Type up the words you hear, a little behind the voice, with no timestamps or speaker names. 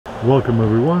Welcome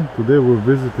everyone. Today we're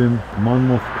visiting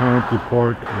Monmouth County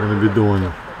Park. We're going to be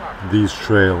doing these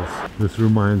trails. This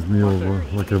reminds me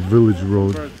of like a village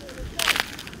road.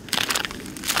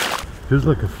 Here's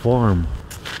like a farm.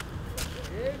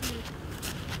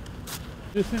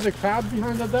 You see the cow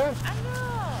behind the desk? I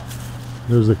know.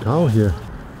 There's a cow here.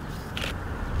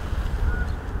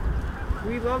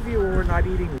 We love you when we're not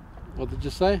eating. What did you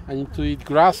say? I need to eat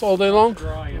grass all day long?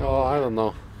 Oh, I don't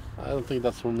know. I don't think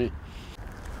that's for me.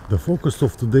 The focus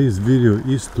of today's video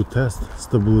is to test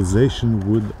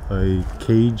stabilization with a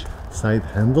cage side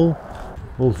handle,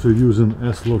 also using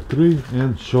S-Log3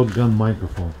 and shotgun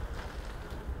microphone.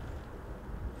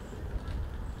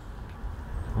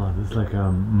 Oh, this is like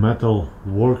a metal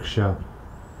workshop.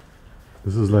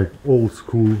 This is like old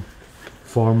school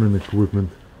farming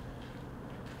equipment,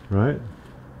 right?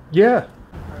 Yeah.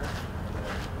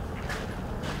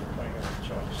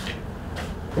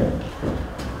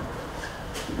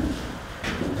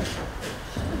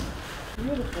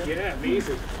 Yeah,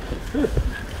 amazing.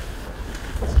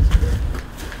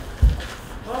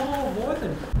 Oh, more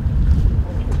than.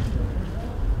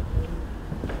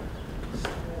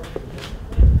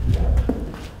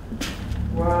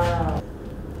 Wow.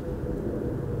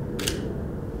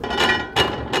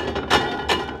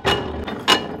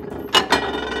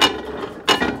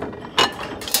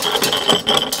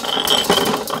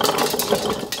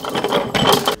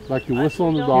 Like you whistle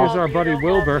on the dog. Here's our buddy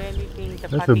Wilbur.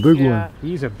 That's a big one.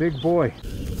 He's a big boy.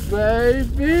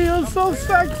 Baby, you're so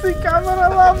sexy. Camera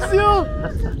loves you.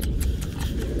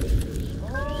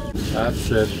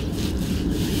 That's it.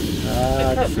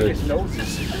 That's it. His nose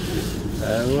is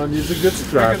Everyone needs a good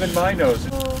strap. bigger than my nose.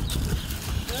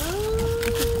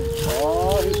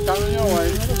 Oh, he's coming your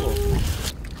way.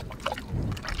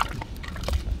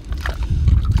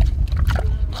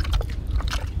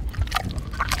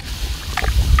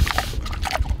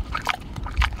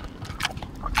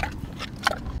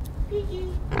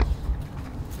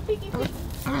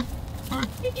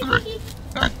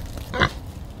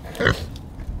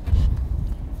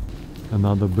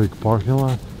 Another big parking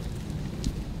lot.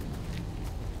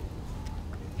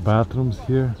 Bathrooms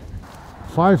here.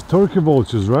 5 turkey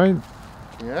vultures, right?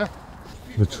 Yeah.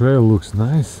 The trail looks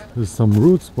nice. There's some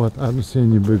roots, but I don't see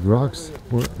any big rocks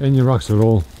or any rocks at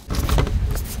all.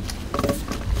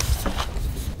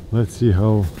 Let's see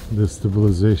how the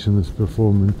stabilization is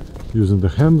performing using the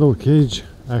handle, cage,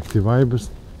 active IBIS,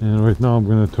 and right now I'm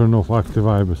going to turn off active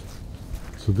IBIS.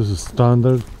 So this is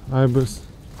standard IBIS.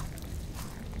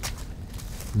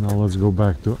 Now let's go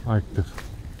back to active.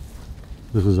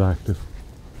 This is active.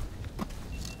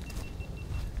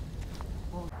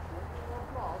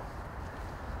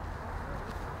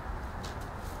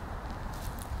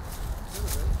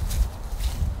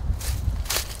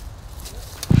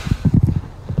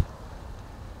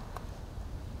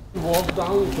 Walk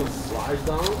down, you can slide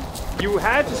down. You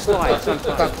had to slide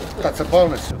sometimes. That's a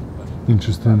bonus.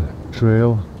 Interesting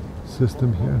trail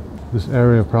system here. This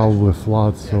area probably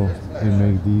floods, so they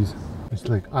make these. It's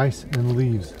like ice and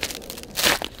leaves.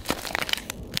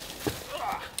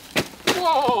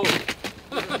 Whoa!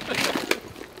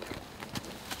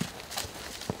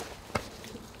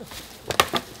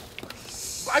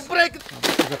 I break it!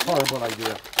 That's a horrible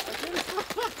idea.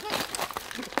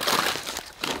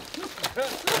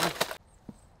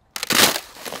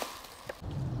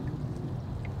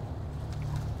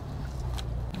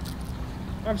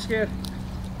 I'm scared.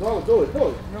 No, do it, do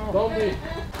it. No. Don't be.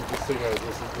 This is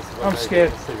I'm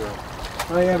scared. cigarette.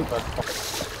 I am.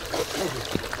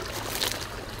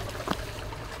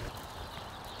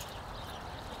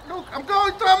 Look, I'm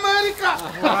going to America!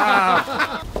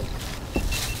 Wow.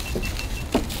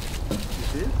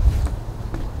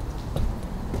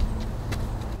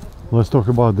 Let's talk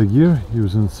about the gear.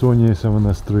 Using Sony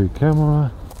a7S3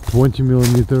 camera,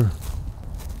 20mm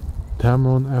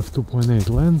Tamron f2.8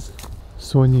 lens,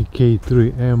 Sony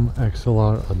K3M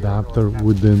XLR adapter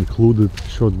with the included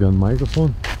shotgun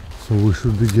microphone, so we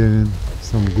should be getting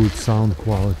some good sound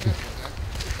quality.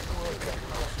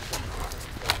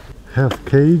 Half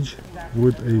cage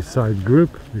with a side grip.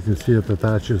 You can see it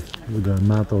attaches with a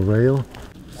metal rail,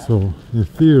 so in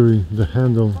theory the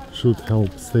handle should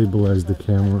help stabilize the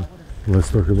camera. Let's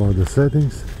talk about the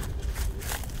settings.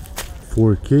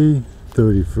 4K,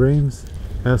 30 frames,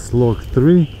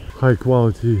 S-Log3, high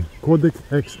quality codec,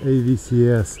 XAVC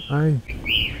S-i.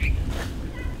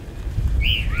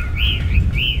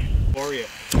 Gloria.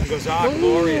 He goes, ah,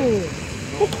 Gloria.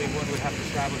 Normally one would have to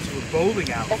travel to a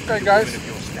bowling alley. Okay, guys.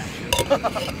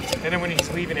 And then when he's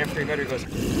leaving after he met her, he goes,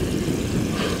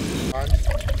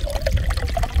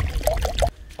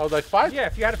 How would I fight? yeah,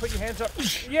 if you had to put your hands up.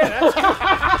 Yeah, that's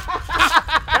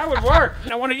That would work.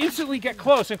 I want to instantly get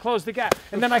close and close the gap,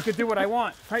 and then I could do what I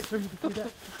want. Right? So you can see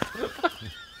that.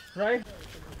 Right?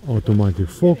 Automatic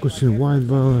focusing, white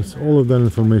balance, all of that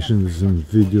information is in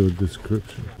video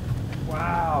description.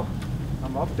 Wow,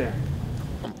 I'm up there.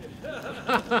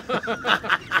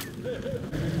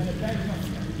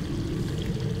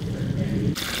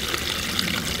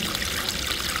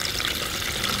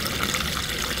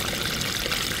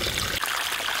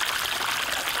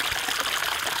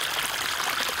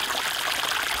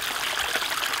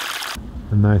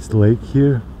 A nice lake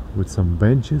here with some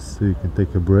benches so you can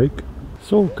take a break.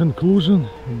 So conclusion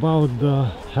about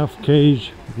the half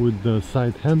cage with the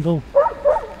side handle.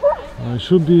 It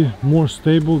should be more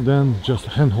stable than just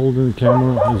hand holding the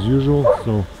camera as usual,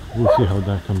 so we'll see how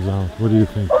that comes out. What do you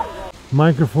think?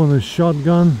 Microphone is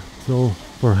shotgun, so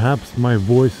perhaps my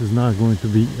voice is not going to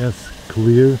be as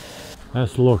clear.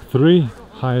 S-Log 3,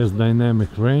 highest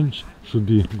dynamic range, should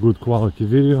be good quality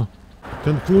video.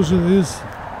 Conclusion is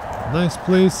nice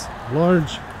place,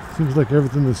 large, seems like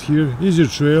everything is here, easy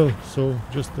trail, so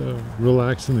just a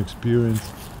relaxing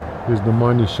experience. Here's the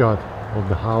money shot of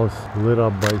the house lit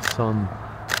up by sun.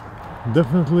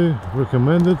 Definitely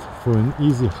recommend it for an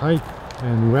easy hike,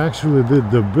 and we actually did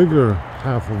the bigger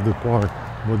half of the park,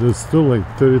 but there's still like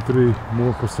 33%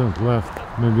 more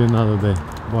left, maybe another day,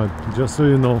 but just so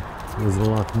you know, there's a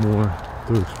lot more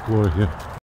to explore here.